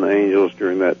fallen angels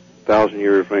during that 1,000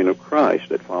 years reign of Christ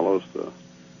that follows the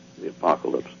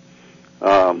apocalypse.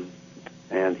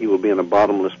 And he will be in a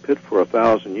bottomless pit for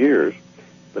 1,000 years.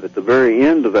 But at the very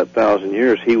end of that 1,000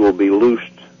 years, he will be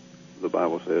loosed, the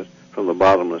Bible says, from the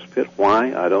bottomless pit.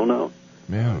 Why? I don't know.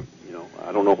 Yeah.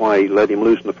 I don't know why he let him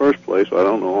loose in the first place, so I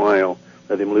don't know why he'll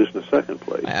let him loose in the second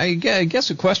place. I guess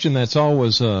a question that's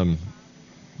always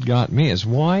got me is,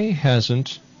 why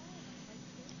hasn't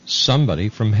somebody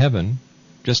from heaven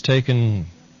just taken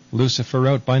Lucifer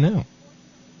out by now?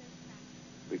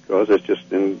 Because it's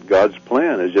just in God's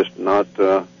plan. It's just not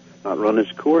run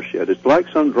its course yet. It's like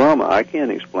some drama. I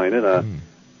can't explain it.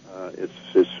 It's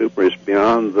super. It's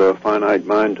beyond the finite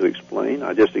mind to explain.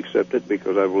 I just accept it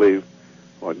because I believe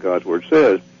what God's Word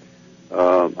says.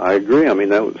 I agree. I mean,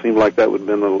 that would seem like that would have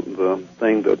been the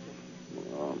thing that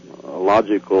a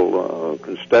logical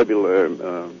constabulary,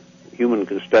 human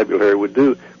constabulary would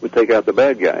do, would take out the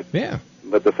bad guy. Yeah.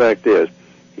 But the fact is,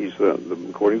 he's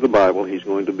according to the Bible, he's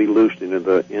going to be loosed into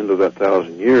the end of that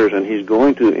 1,000 years, and he's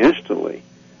going to instantly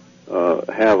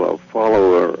have a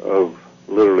follower of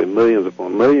literally millions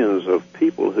upon millions of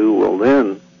people who will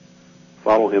then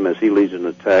follow him as he leads an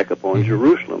attack upon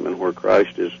Jerusalem, and where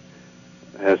Christ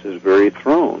has his very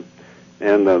throne.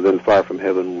 And then fire from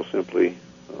heaven will simply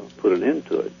put an end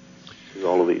to it, to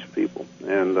all of these people.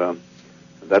 And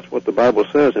that's what the Bible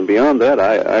says. And beyond that,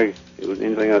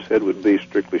 anything I said would be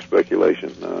strictly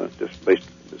speculation, just based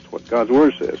on what God's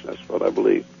Word says. That's what I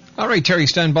believe. All right, Terry,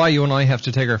 stand by. You and I have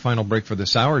to take our final break for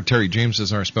this hour. Terry James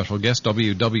is our special guest,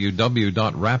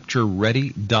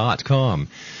 www.raptureready.com.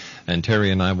 And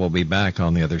Terry and I will be back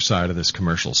on the other side of this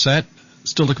commercial set.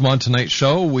 Still to come on tonight's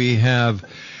show, we have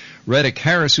Reddick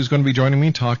Harris, who's going to be joining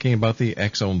me talking about the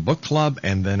X-Zone Book Club.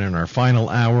 And then in our final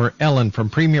hour, Ellen from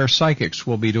Premier Psychics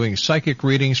will be doing psychic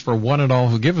readings for one and all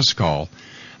who give us a call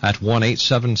at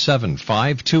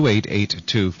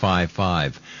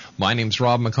 1-877-528-8255. My name's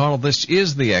Rob McConnell. This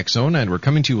is the X-Zone, and we're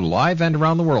coming to you live and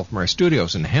around the world from our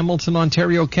studios in Hamilton,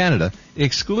 Ontario, Canada,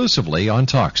 exclusively on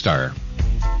Talkstar.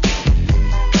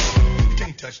 You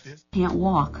can't touch this. Can't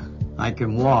walk. I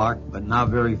can walk, but not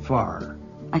very far.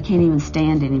 I can't even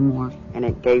stand anymore. And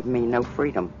it gave me no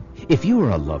freedom. If you or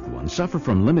a loved one suffer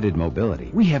from limited mobility,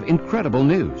 we have incredible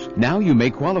news. Now you may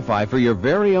qualify for your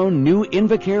very own new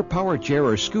Invacare power chair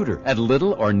or scooter at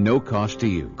little or no cost to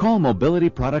you. Call Mobility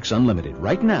Products Unlimited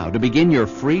right now to begin your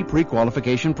free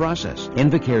pre-qualification process.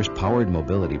 Invacare's powered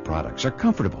mobility products are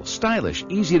comfortable, stylish,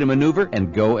 easy to maneuver,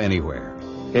 and go anywhere.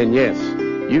 And yes,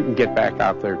 you can get back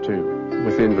out there too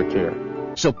with Invacare.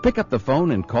 So pick up the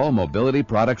phone and call Mobility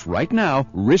Products right now,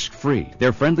 risk-free.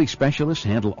 Their friendly specialists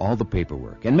handle all the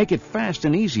paperwork and make it fast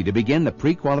and easy to begin the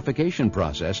pre-qualification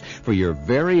process for your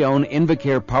very own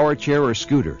Invacare power chair or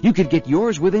scooter. You could get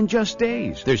yours within just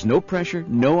days. There's no pressure,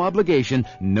 no obligation,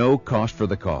 no cost for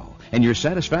the call. And your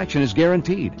satisfaction is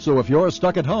guaranteed. So if you're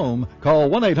stuck at home, call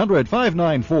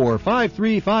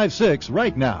 1-800-594-5356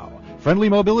 right now. Friendly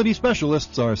mobility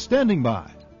specialists are standing by.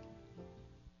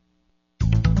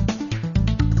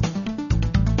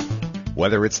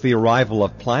 Whether it's the arrival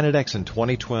of Planet X in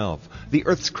 2012, the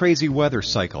Earth's crazy weather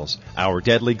cycles, our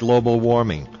deadly global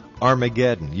warming,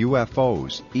 Armageddon,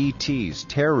 UFOs, ETs,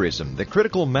 terrorism, the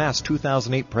critical mass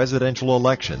 2008 presidential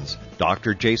elections,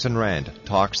 Dr. Jason Rand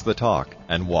talks the talk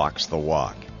and walks the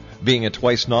walk. Being a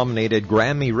twice-nominated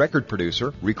Grammy record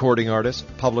producer, recording artist,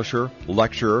 publisher,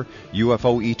 lecturer,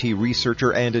 UFO ET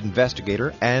researcher and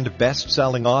investigator, and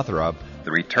best-selling author of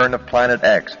The Return of Planet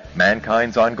X,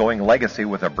 Mankind's Ongoing Legacy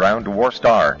with a Brown Dwarf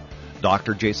Star,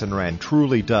 Dr. Jason Rand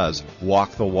truly does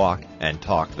walk the walk and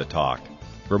talk the talk.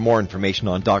 For more information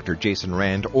on Dr. Jason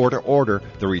Rand or to order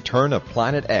The Return of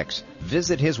Planet X,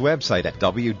 visit his website at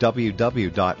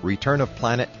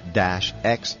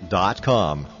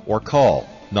www.returnofplanet-x.com or call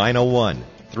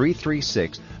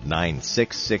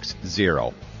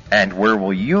 901-336-9660. And where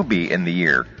will you be in the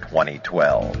year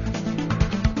 2012?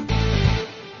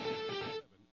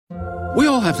 We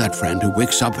all have that friend who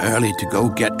wakes up early to go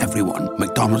get everyone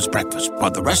McDonald's breakfast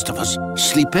while the rest of us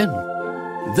sleep in.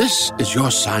 This is your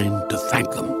sign to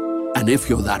thank them. And if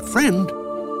you're that friend,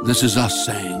 this is us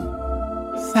saying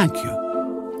thank you.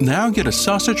 Now get a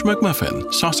sausage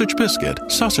McMuffin, sausage biscuit,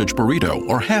 sausage burrito,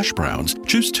 or hash browns.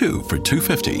 Choose two for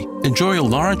 $2.50. Enjoy a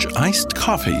large iced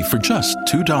coffee for just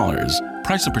 $2.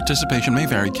 Price and participation may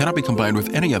vary. Cannot be combined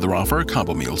with any other offer or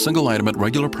combo meal. Single item at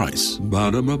regular price.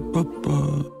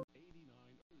 Ba-da-ba-ba-ba.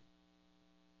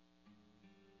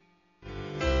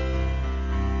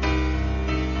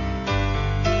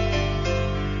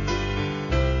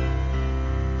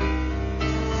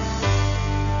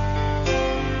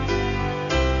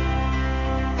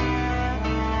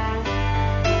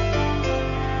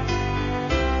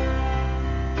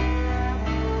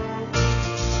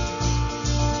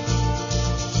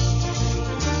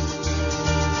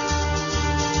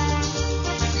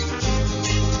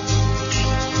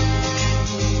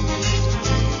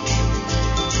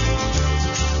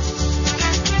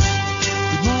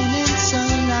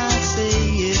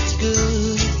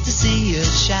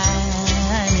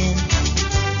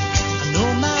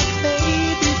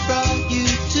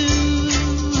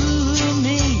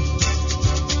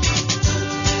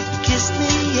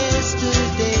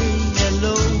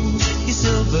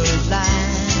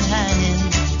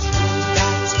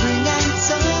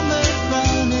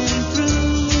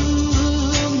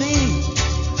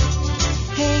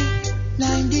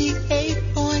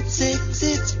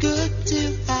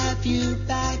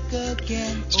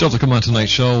 Still to come on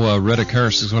tonight's show, Retta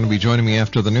Karras is going to be joining me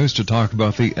after the news to talk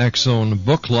about the X-Zone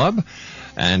Book Club.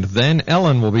 And then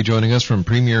Ellen will be joining us from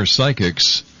Premier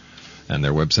Psychics. And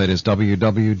their website is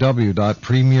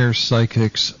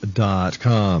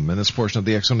www.premierpsychics.com. And this portion of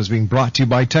the X-Zone is being brought to you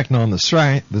by Technon,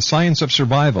 the science of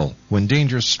survival. When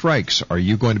danger strikes, are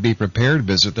you going to be prepared?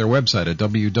 Visit their website at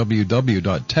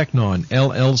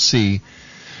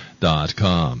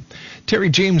www.technonllc.com.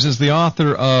 Terry James is the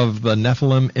author of the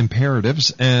Nephilim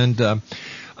Imperatives, and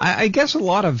I guess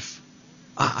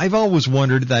I've always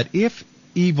wondered that if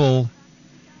evil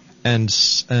and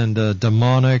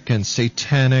demonic and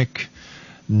satanic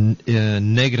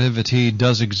negativity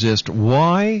does exist,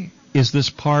 why is this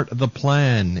part of the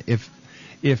plan? If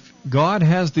God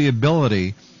has the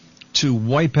ability to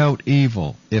wipe out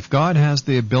evil, if God has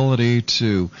the ability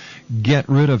to get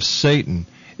rid of Satan,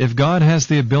 if God has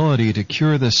the ability to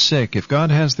cure the sick, if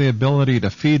God has the ability to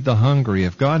feed the hungry,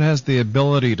 if God has the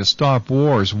ability to stop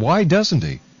wars, why doesn't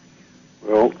He?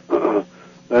 Well,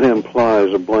 that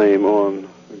implies a blame on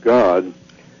God,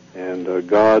 and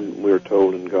God, we're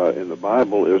told in the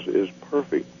Bible, is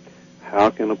perfect. How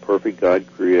can a perfect God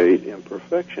create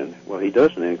imperfection? Well, He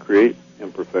doesn't create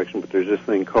imperfection, but there's this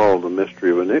thing called the mystery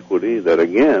of iniquity that,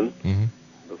 again,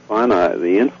 the finite,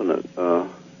 the infinite,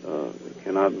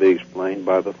 cannot be explained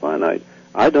by the finite.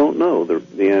 I don't know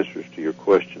the answers to your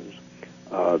questions.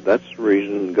 That's the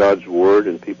reason God's Word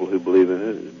and people who believe in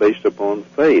it is based upon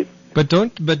faith. But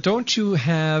don't you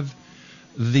have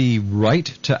the right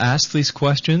to ask these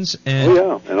questions? And,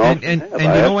 and you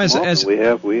know, as we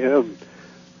have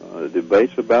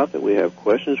debates about that. We have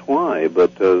questions why,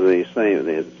 but the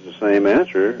same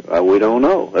answer. We don't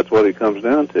know. That's what it comes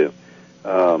down to.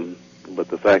 But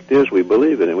the fact is, we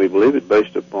believe it, and we believe it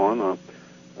based upon,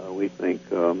 we think,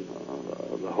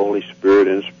 the Holy Spirit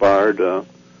inspired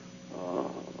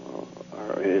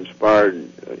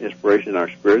inspiration in our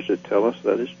spirits that tell us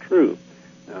that is true.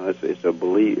 Now, it's a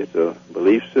belief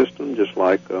system, just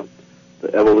like the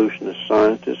evolutionist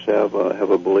scientists have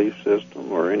a belief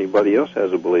system, or anybody else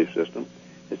has a belief system.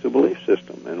 It's a belief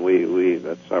system, and we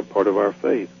that's our part of our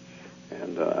faith.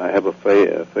 And I have a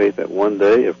faith that one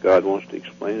day, if God wants to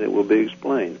explain it, it will be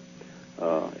explained.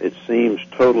 It seems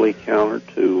totally counter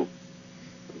to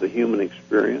the human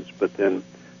experience, but then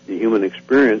the human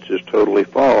experience is totally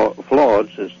flawed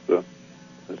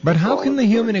But how can the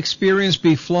human experience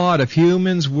be flawed if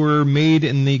humans were made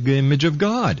in the image of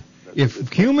God?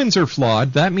 If humans are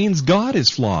flawed, that means God is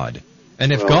flawed.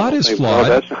 And if God is flawed...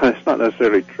 Well, that's not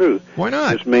necessarily true. Why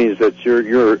not? This means that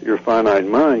your finite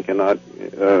mind cannot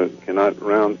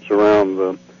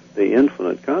surround the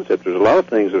infinite concept. There's a lot of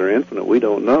things that are infinite we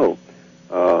don't know.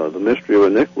 The mystery of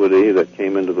iniquity that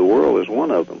came into the world is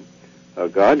one of them.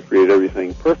 God created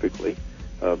everything perfectly,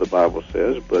 the Bible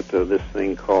says, but this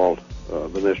thing called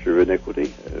the mystery of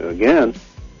iniquity, again,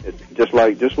 it's just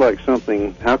like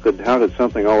something. How could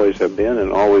something always have been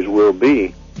and always will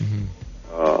be?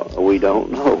 We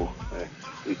don't know.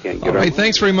 We can't get. All right.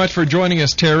 Thanks very much for joining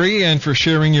us, Terry, and for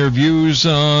sharing your views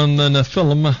on the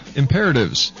Nephilim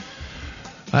imperatives.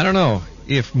 I don't know.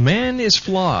 If man is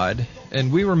flawed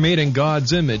and we were made in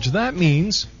God's image, that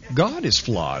means God is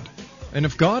flawed. And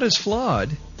if God is flawed,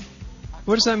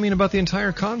 what does that mean about the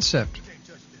entire concept?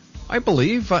 I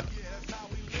believe, but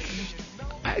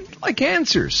I like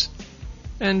answers.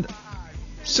 And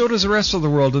so does the rest of the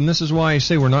world, and this is why I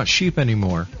say we're not sheep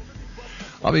anymore.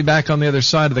 I'll be back on the other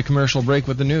side of the commercial break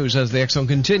with the news as the X-Zone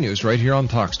continues right here on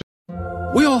Talkstar.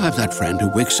 We all have that friend who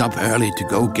wakes up early to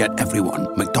go get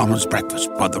everyone McDonald's breakfast,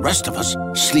 while the rest of us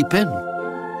sleep in.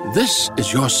 This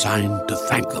is your sign to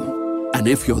thank them. And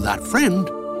if you're that friend,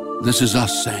 this is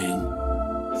us saying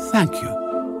thank you.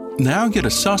 Now get a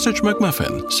sausage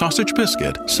McMuffin, sausage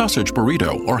biscuit, sausage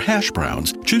burrito, or hash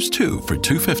browns. Choose 2 for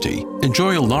 $2.50.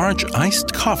 Enjoy a large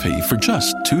iced coffee for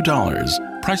just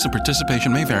 $2. Price and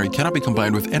participation may vary. Cannot be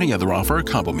combined with any other offer or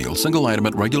combo meal. Single item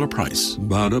at regular price.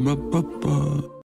 Ba-da-ba-ba-ba.